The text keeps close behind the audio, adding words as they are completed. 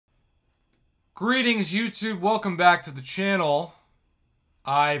Greetings, YouTube. Welcome back to the channel.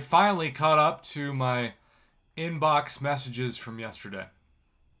 I finally caught up to my inbox messages from yesterday.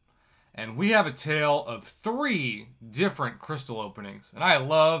 And we have a tale of 3 different crystal openings. And I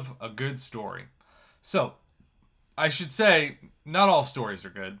love a good story. So, I should say, not all stories are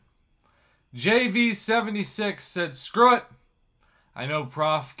good. JV76 said, screw it. I know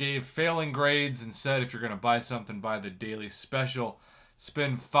Prof gave failing grades and said if you're going to buy something, buy the daily special.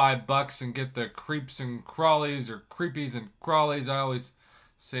 Spend $5 and get the creeps and crawlies, or creepies and crawlies. I always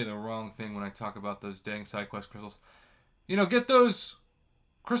say the wrong thing when I talk about those dang side quest crystals. You know, get those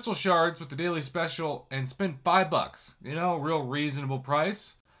crystal shards with the daily special and spend $5. You know, real reasonable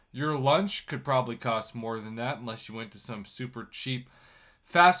price. Your lunch could probably cost more than that unless you went to some super cheap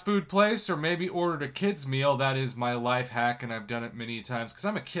fast food place or maybe ordered a kid's meal. That is my life hack, and I've done it many times because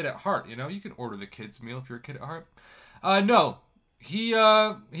I'm a kid at heart. You know, you can order the kid's meal if you're a kid at heart. No. He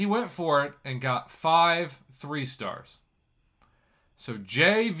went for it and got 5 3-stars. So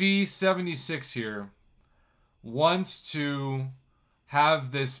JV76 here wants to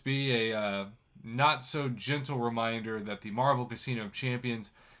have this be a not so gentle reminder that the Marvel Casino of Champions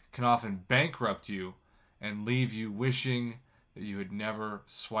can often bankrupt you and leave you wishing that you had never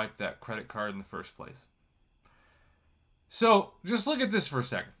swiped that credit card in the first place. So just look at this for a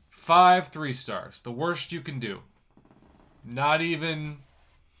second. 5 3-stars, the worst you can do. Not even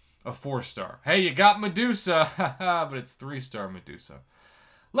a 4-star. Hey, you got Medusa, but it's 3-star Medusa.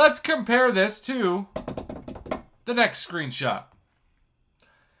 Let's compare this to the next screenshot.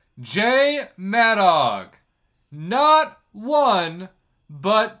 J Madog. Not 1,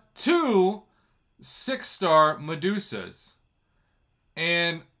 but 2 6-star Medusas.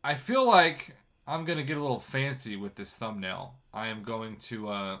 And I feel like I'm going to get a little fancy with this thumbnail. I am going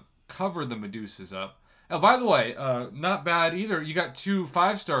to cover the Medusas up. Oh, by the way, not bad either. You got 2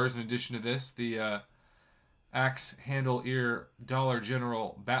 5-stars in addition to this. The Axe Handle Ear Dollar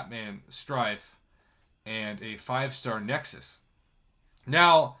General Batman Strife and a 5-star Nexus.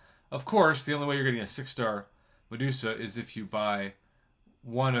 Now, of course, the only way you're getting a 6-star Medusa is if you buy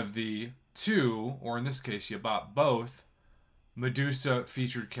one of the 2, or in this case, you bought both, Medusa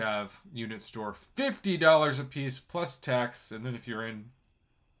Featured Cav Unit Store. $50 a piece plus tax, and then if you're in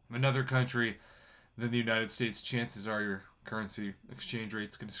another country than the United States, chances are your currency exchange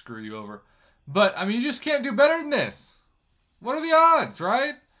rate's going to screw you over. But, I mean, you just can't do better than this. What are the odds,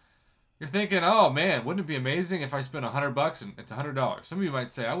 right? You're thinking, oh man, wouldn't it be amazing if I spent $100 and it's $100? Some of you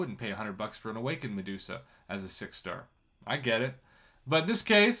might say, I wouldn't pay $100 for an Awakened Medusa as a 6-star. I get it. But in this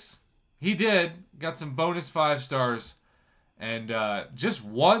case, he did. Got some bonus 5-stars and just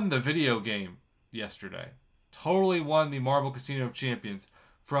won the video game yesterday. Totally won the Marvel Casino of Champions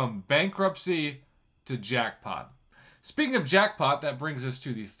from bankruptcy to jackpot. Speaking of jackpot, that brings us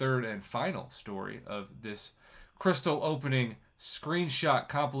to the 3rd and final story of this crystal opening screenshot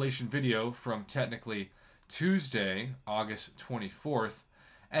compilation video from technically Tuesday, August 24th.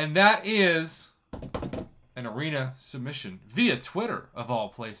 And that is an arena submission via Twitter, of all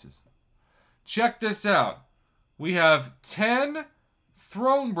places. Check this out. We have 10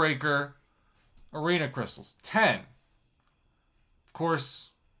 Thronebreaker arena crystals. 10. Of course,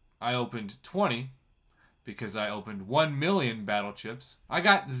 I opened 20 because I opened 1 million battle chips. I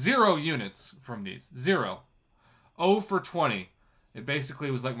got 0 units from these. 0. 0 for 20. It basically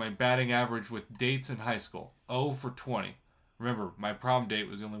was like my batting average with dates in high school. 0 for 20. Remember, my prom date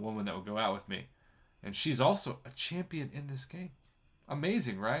was the only woman that would go out with me. And she's also a champion in this game.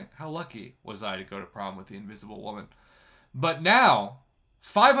 Amazing, right? How lucky was I to go to prom with the Invisible Woman? But now,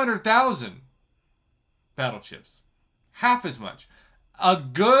 500,000 battle chips. Half as much. A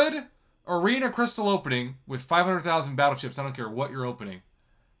good arena crystal opening with 500,000 battle chips, I don't care what you're opening,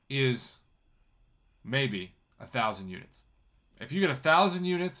 is maybe 1,000 units. If you get 1,000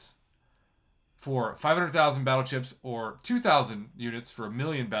 units for 500,000 battle chips or 2,000 units for 1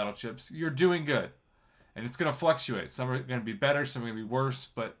 million battle chips, you're doing good. And it's going to fluctuate. Some are going to be better, some are going to be worse,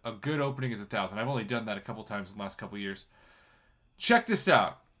 but a good opening is 1,000. I've only done that a couple times in the last couple years. Check this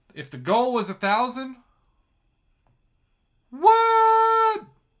out. If the goal was 1,000, what?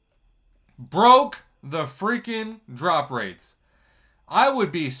 Broke the freaking drop rates. I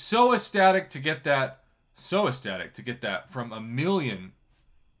would be so ecstatic to get that. So ecstatic to get that from 1 million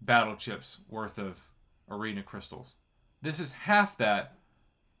battle chips worth of arena crystals. This is half that.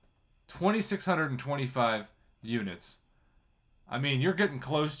 2,625 units. I mean, you're getting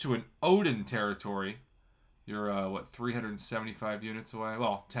close to an Odin territory. You're, what, 375 units away?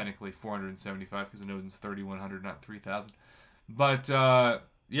 Well, technically 475 because an Odin's 3,100, not 3,000. But,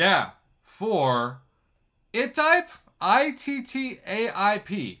 yeah, for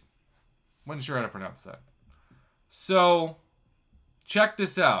I-T-T-A-I-P. Wasn't sure how to pronounce that. So, check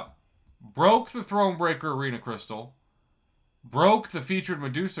this out. Broke the Thronebreaker Arena Crystal. Broke the featured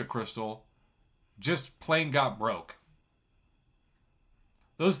Medusa Crystal. Just plain got broke.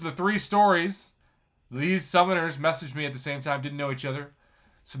 Those are the 3 stories. These summoners messaged me at the same time, didn't know each other.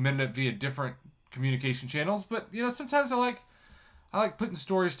 Submitted it via different communication channels. But, you know, sometimes I like putting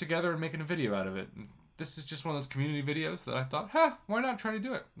stories together and making a video out of it. And this is just one of those community videos that I thought, why not try to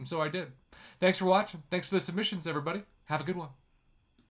do it? And so I did. Thanks for watching. Thanks for the submissions, everybody. Have a good one.